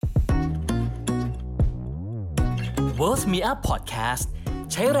Worth Me Up Podcast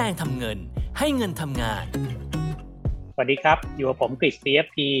ใช้แรงทำเงินให้เงินทำงานสวัสดีครับอยู่กับผมกฤษ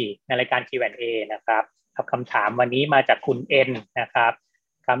CFP ในรายการ Q&A นะครับคำถามวันนี้มาจากคุณเอ็นนะครับ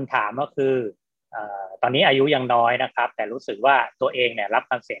คำถามก็คือตอนนี้อายุยังน้อยนะครับแต่รู้สึกว่าตัวเองเนี่ยรับ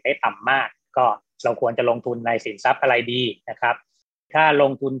ความเสี่ยงได้ต่ำมากก็เราควรจะลงทุนในสินทรัพย์อะไรดีนะครับถ้าล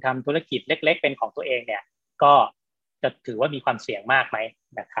งทุนทำธุรกิจเล็กๆเป็นของตัวเองเนี่ยก็จะถือว่ามีความเสี่ยงมากไหม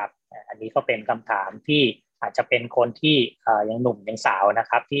นะครับอันนี้ก็เป็นคำถามที่อาจจะเป็นคนที่ยังหนุ่มยังสาวนะ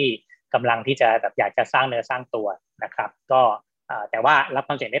ครับที่กำลังที่จะแบบอยากจะสร้างเนื้อสร้างตัวนะครับก็แต่ว่ารับค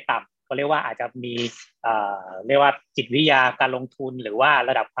วามเสี่ยงได้ต่ำก็เรียกว่าอาจจะมีเรียกว่าจิตวิทยาการลงทุนหรือว่า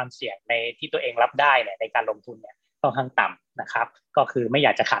ระดับความเสี่ยงในที่ตัวเองรับได้เนี่ยในการลงทุนเนี่ยค่อนข้างต่ำนะครับก็คือไม่อย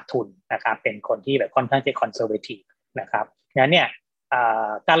ากจะขาดทุนนะครับเป็นคนที่แบบค่อนข้างจะคอนเซอร์เวทีฟนะครับงั้นเนี่ย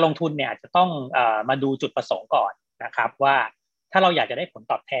การลงทุนเนี่ยจะต้องมาดูจุดประสงค์ก่อนนะครับว่าถ้าเราอยากจะได้ผล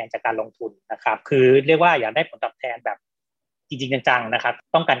ตอบแทนจากการลงทุนนะครับคือเรียกว่าอยากได้ผลตอบแทนแบบจริงๆจังๆนะครับ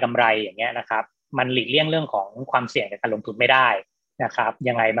ต้องการกำไรอย่างเงี้ยนะครับมันหลีกเลี่ยงเรื่องของความเสี่ยงในการลงทุนไม่ได้นะครับ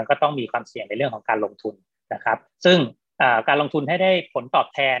ยังไงมันก็ต้องมีความเสี่ยงในเรื่องของการลงทุนนะครับซึ่งการลงทุนให้ได้ผลตอบ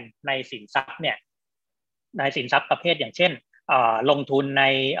แทนในสินทรัพย์เนี่ยในสินทรัพย์ประเภทอย่างเช่นลงทุนใน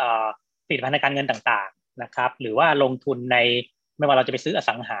ผลิตภัณฑ์การเงินต่างๆนะครับหรือว่าลงทุนในไม่ว่าเราจะไปซื้ออ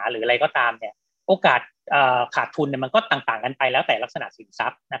สังหาหรืออะไรก็ตามเนี่ยโอกาสขาดทุนเนี่ยมันก็ต่างๆกันไปแล้วแต่ลักษณะสินทรั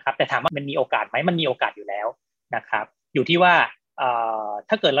พย์นะครับแต่ถามว่ามันมีโอกาสไหมมันมีโอกาสอยู่แล้วนะครับอยู่ที่ว่า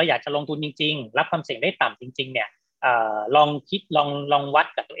ถ้าเกิดเราอยากจะลงทุนจริงๆรับความเสี่ยงได้ต่ำจริงๆเนี่ยลองคิดลองวัด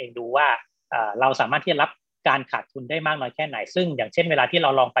กับตัวเองดูว่าเราสามารถที่จะรับการขาดทุนได้มากน้อยแค่ไหนซึ่งอย่างเช่นเวลาที่เรา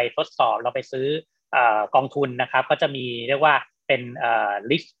ลองไปทดสอบเราไปซื้อกองทุนนะครับก็จะมีเรียกว่าเป็น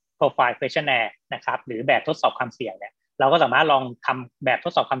risk profile questionnaire นะครับหรือแบบทดสอบความเสี่ยงเนี่ยเราก็สามารถลองทำแบบท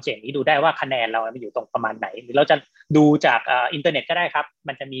ดสอบความเสี่ยงนี้ดูได้ว่าคะแนนเรามันอยู่ตรงประมาณไหนหรือเราจะดูจากอินเทอร์เน็ตก็ได้ครับ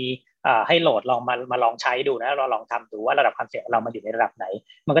มันจะมีให้โหลดลองมาลองใช้ดูนะเราลองทำดูว่าระดับความเสี่ยงเรามันอยู่ในระดับไหน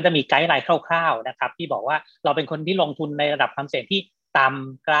มันก็จะมีไกด์ไลน์คร่าวๆนะครับที่บอกว่าเราเป็นคนที่ลงทุนในระดับความเสี่ยงที่ต่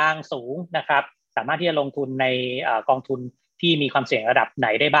ำกลางสูงนะครับสามารถที่จะลงทุนในกองทุนที่มีความเสี่ยงระดับไหน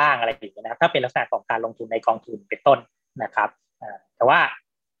ได้บ้างอะไรอย่างเงี้ยนะครับถ้าเป็นลักษณะของการลงทุนในกองทุนเป็นต้นนะครับแต่ว่า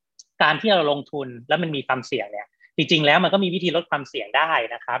การที่เราลงทุนแล้วมันมีความเสี่ยงเนี่ยจริงๆแล้วมันก็มีวิธีลดความเสี่ยงได้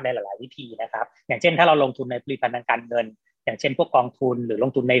นะครับในหลายๆวิธีนะครับอย่างเช่นถ้าเราลงทุนในผลิตภัณฑ์ทางการเงินอย่างเช่นพวกกองทุนหรือล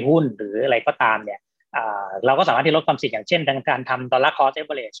งทุนในหุ้นหรืออะไรก็ตามเนี่ยเราก็สามารถที่ลดความเสี่ยงอย่างเช่นการทำ dollar cost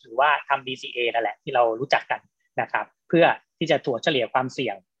average หรือว่าทำ DCA นั่นแหละที่เรารู้จักกันนะครับเพื่อที่จะถัวเฉลี่ยความเสี่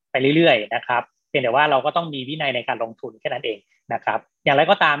ยงไปเรื่อยๆนะครับเพียงแต่ว่าเราก็ต้องมีวินัยในการลงทุนแค่นั้นเองนะครับอย่างไร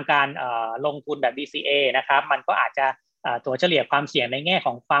ก็ตามการลงทุนแบบ DCA นะครับมันก็อาจจะถัวเฉลี่ยความเสี่ยงในแง่ข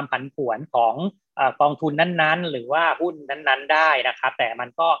องความผันผวนของกองทุนนั้นๆหรือว่าหุ้นนั้นๆได้นะครับแต่มัน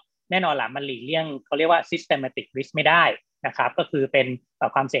ก็แน่นอนล่ะมันหลีกเลี่ยงเขาเรียกว่า systematic risk ไม่ได้นะครับก็คือเป็น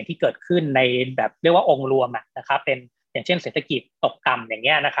ความเสี่ยงที่เกิดขึ้นในแบบเรียกว่าองค์รวมนะครับเป็นอย่างเช่นเศรษฐกิจตกต่ำอย่างเ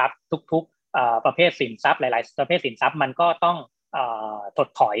งี้ยนะครับทุกๆประเภทสินทรัพย์หลายๆประเภทสินทรัพย์มันก็ต้องถด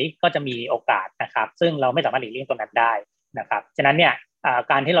ถอยก็จะมีโอกาสนะครับซึ่งเราไม่สามารถหลีกเลี่ยงตรงนั้นได้นะครับฉะนั้นเนี่ย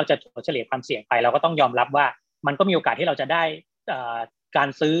การที่เราจะถัวเฉลี่ยความเสี่ยงไปเราก็ต้องยอมรับว่ามันก็มีโอกาสที่เราจะได้การ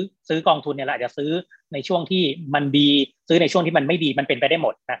ซื้อกองทุนเนี่ยเราอาจจะซื้อในช่วงที่มันดีซื้อในช่วงที่มันไม่ดีมันเป็นไปได้หม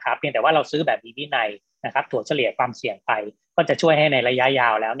ดนะครับเพียงแต่ว่าเราซื้อแบบมีวินัยนะครับถัวเฉลี่ยความเสี่ยงไปก็จะช่วยให้ในระยะยา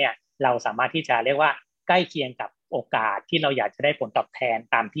วแล้วเนี่ยเราสามารถที่จะเรียกว่าใกล้เคียงกับโอกาสที่เราอยากจะได้ผลตอบแทน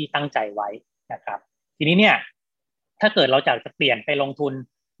ตามที่ตั้งใจไว้นะครับทีนี้เนี่ยถ้าเกิดเราจะเปลี่ยนไปลงทุน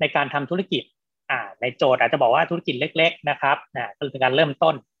ในการทำธุรกิจในโจทย์อาจจะบอกว่าธุรกิจเล็กๆนะครับก็เป็นการเริ่ม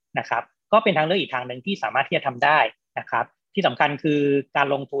ต้นนะครับก็เป็นทางเลือกอีกทางหนึ่งที่สามารถที่จะทำได้นะครับที่สำคัญคือการ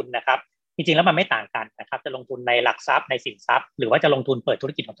ลงทุนนะครับจริงๆแล้วมันไม่ต่างกันนะครับจะลงทุนในหลักทรัพย์ในสินทรัพย์หรือว่าจะลงทุนเปิดธุ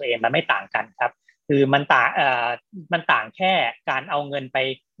รกิจของตัวเองมันไม่ต่างกันครับคือมันต่างแค่การเอาเงินไป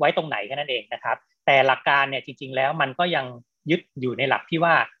ไว้ตรงไหนแค่นั้นเองนะครับแต่หลักการเนี่ยจริงๆแล้วมันก็ยังยึดอยู่ในหลักที่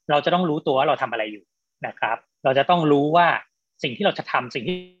ว่าเราจะต้องรู้ตัวว่าเราทำอะไรอยู่นะครับเราจะต้องรู้ว่าสิ่งที่เราจะทำสิ่ง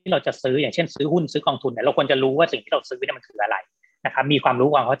ที่เราจะซื้ออย่างเช่นซื้อหุ้นซื้อกองทุนเนี่ยเราควรจะรู้ว่าสิ่งที่เราซื้อเนี่ยมันคืออะไรนะครับมีความรู้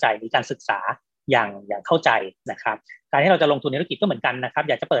ความเข้าใจมีการศึกษาอย่างเข้าใจนะครับการที่เราจะลงทุนในธุรกิจก็เหมือนกันนะครับ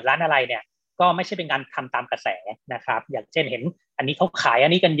อยากจะเปิดร้านอะไรเนี่ยก็ไม่ใช่เป็นการทำตามกระแสนะครับอย่างเช่นเห็นอันนี้เขาขายอั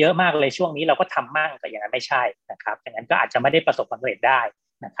นนี้กันเยอะมากเลยช่วงนี้เราก็ทำมั่งแต่อย่างนั้นไม่ใช่นะครับอย่างนั้นก็อาจจะไม่ได้ประสบความสำเร็จได้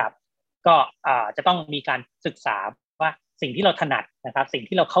นะครับก็จะต้องมีการศึกษาว่าสิ่งที่เราถนัดนะครับสิ่ง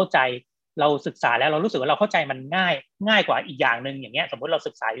ที่เราเข้าใจเราศึกษาแล้วเรารู้สึกว่าเราเข้าใจมันง่ายกว่าอีกอย่างนึงอย่างเงี้ยสมมติเรา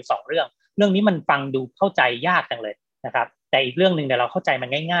ศึกษาอยู่2เรื่องนี้มันฟังดูเข้าใจยากจังเลยนะครับแต่อีกเรื่องนึงเนี่ยเราเข้าใจมัน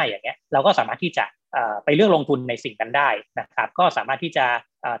ง่ายๆอย่างเงี้ยเราก็สามารถที่จะไปเลือกลงทุนในสิ่งนั้นได้นะครับก็สามารถที่จะ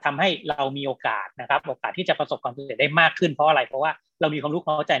ทำให้เรามีโอกาสนะครับโอกาสที่จะประสบความสำเร็จได้มากขึ้นเพราะอะไรเพราะว่าเรามีความรู้เ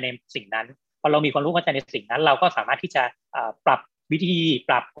ข้าใจในสิ่งนั้นพอเรามีความรู้เข้าใจในสิ่งนั้นเราก็สามารถที่จะปรับวิธี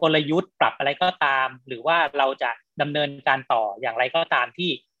ปรับกลยุทธ์ปรับอะไรก็ตามหรือว่าเราจะ ดำเนินการต่ออย่างไรก็ตามที่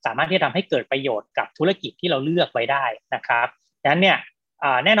สามารถที่จะทำให้เกิดประโยชน์กับธุรกิจที่เราเลือกไว้ได้นะครับดังนั้นเนี่ย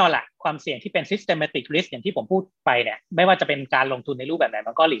แน่นอนละความเสี่ยงที่เป็น systematic risk อย่างที่ผมพูดไปเนี่ยไม่ว่าจะเป็นการลงทุนในรูปแบบไหน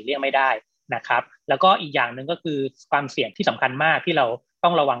มันก็หลีกเลี่ยงไม่ได้นะครับแล้วก็อีกอย่างหนึ่งก็คือความเสี่ยงที่สำคัญมากที่เราต้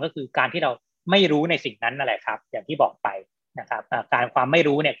องระวังก็คือการที่เราไม่รู้ในสิ่งนั้นนั่นแหละครับอย่างที่บอกไปนะครับการความไม่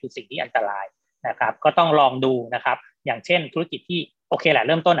รู้เนี่ยคือสิ่งที่อันตรายนะครับก็ต้องลองดูนะครับอย่างเช่นธุรกิจที่โอเคแหละเ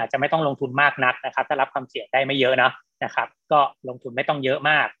ริ่มต้นอาจจะไม่ต้องลงทุนมากนักนะครับถ้ารับความเสี่ยงได้ไม่เยอะนะครับก็ลงทุนไม่ต้องเยอะ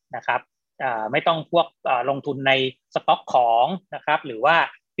มากนะครับไม่ต้องพวกลงทุนในสต็อกของนะครับหรือว่า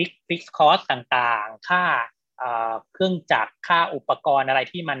ฟิกคอสต่างๆค่าเครื่องจักรค่าอุปกรณ์อะไร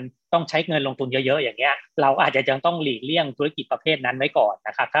ที่มันต้องใช้เงินลงทุนเยอะๆอย่างเงี้ยเราอาจจะยังต้องหลีกเลี่ยงธุรกิจประเภทนั้นไว้ก่อนน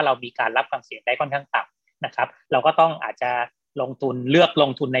ะครับถ้าเรามีการรับความเสี่ยงได้ค่อนข้างต่ำนะครับเราก็ต้องอาจจะลงทุนเลือกล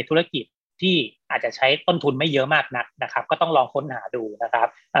งทุนในธุรกิจที่อาจจะใช้ต้นทุนไม่เยอะมากนักนะครับก็ต้องลองค้นหาดูนะครับ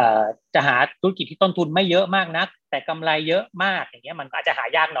จะหาธุรกิจที่ต้นทุนไม่เยอะมากนักแต่กำไรเยอะมากอย่างเงี้ยมันอาจจะหา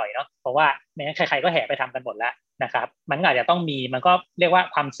ยากหน่อยเนาะเพราะว่าไม่งั้นใครๆก็แห่ไปทำกันหมดแล้วนะครับมันอาจจะต้องมีมันก็เรียกว่า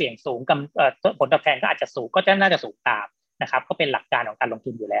ความเสี่ยงสูงกับผลตอบแทนก็อาจจะสูงก็จะน่าจะสูงตามนะครับก็เป็นหลักการของการลง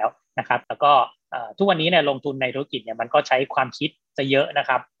ทุนอยู่แล้วนะครับแล้วก็ทุกวันนี้เนี่ยลงทุนในธุรกิจเนี่ยมันก็ใช้ความคิดจะเยอะนะค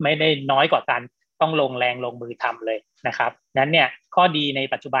รับไม่ได้น้อยกว่าการต้องลงแรงลงมือทำเลยนะครับนั้นเนี่ยข้อดีใน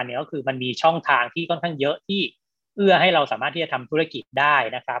ปัจจุบันเนี่ยก็คือมันมีช่องทางที่ค่อนข้างเยอะที่เอื้อให้เราสามารถที่จะทำธุรกิจได้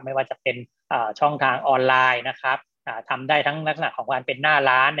นะครับไม่ว่าจะเป็นช่องทางออนไลน์นะครับทำได้ทั้งลักษณะของการเป็นหน้า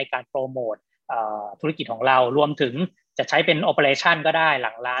ร้านในการโปรโมทธุรกิจของเรารวมถึงจะใช้เป็นโอเปอเรชันก็ได้ห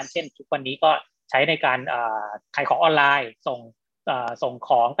ลังร้านเช่นทุกวันนี้ก็ใช้ในการขายของออนไลน์ส่งข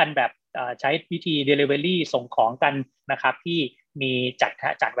องกันแบบใช้วิธี Delivery ส่งของกันนะครับที่มี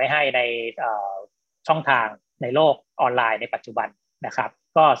จัดไว้ให้ในช่องทางในโลกออนไลน์ในปัจจุบันนะครับ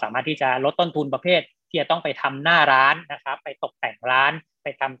ก็สามารถที่จะลดต้นทุนประเภทที่จะต้องไปทำหน้าร้านนะครับไปตกแต่งร้านไป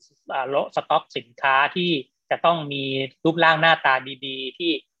ทำสต็อกสินค้าที่จะต้องมีรูปร่างหน้าตาดีๆ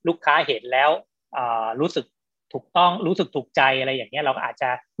ที่ลูกค้าเห็นแล้วรู้สึกถูกต้องรู้สึกถูกใจอะไรอย่างเงี้ยเราก็อาจจะ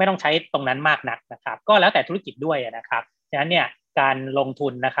ไม่ต้องใช้ตรงนั้นมากนักนะครับก็แล้วแต่ธุรกิจด้วยนะครับฉะนั้นเนี่ยการลงทุ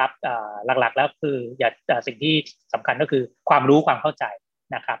นนะครับหลักๆแล้วคือสิ่งที่สำคัญก็คือความรู้ความเข้าใจ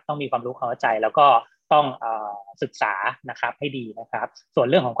นะครับต้องมีความรู้ความเข้าใจแล้วก็ต้องศึกษานะครับให้ดีนะครับส่วน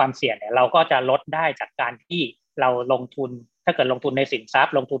เรื่องของความเสี่ยงเนี่ยเราก็จะลดได้จากการที่เราลงทุนถ้าเกิดลงทุนในสินทรัพ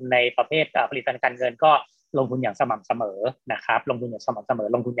ย์ลงทุนในประเภทผลิตภัณฑ์การเงินก็ลงทุนอย่างสม่ำเสมอนะครับลงทุนอย่างสม่ำเสมอ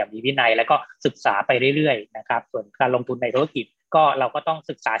ลงทุนอย่างมีวินัยแล้วก็ศึกษาไปเรื่อยๆนะครับส่วนการลงทุนในธุรกิจก็เราก็ต้อง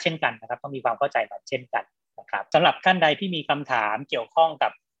ศึกษาเช่นกันนะครับต้องมีความเข้าใจมันเช่นกันนะครับสำหรับท่านใดที่มีคำถามเกี่ยวข้องกั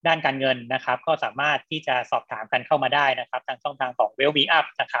บด้านการเงินนะครับก็สามารถที่จะสอบถามกันเข้ามาได้นะครับทางช่องทางของ Well-being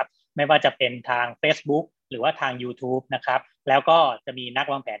นะครับไม่ว่าจะเป็นทาง Facebook หรือว่าทาง YouTube นะครับแล้วก็จะมีนัก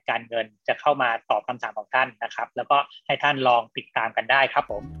วางแผนการเงินจะเข้ามาตอบคำถามของท่านนะครับแล้วก็ให้ท่านลองติดตามกันได้ครับ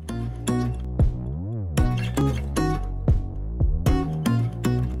ผม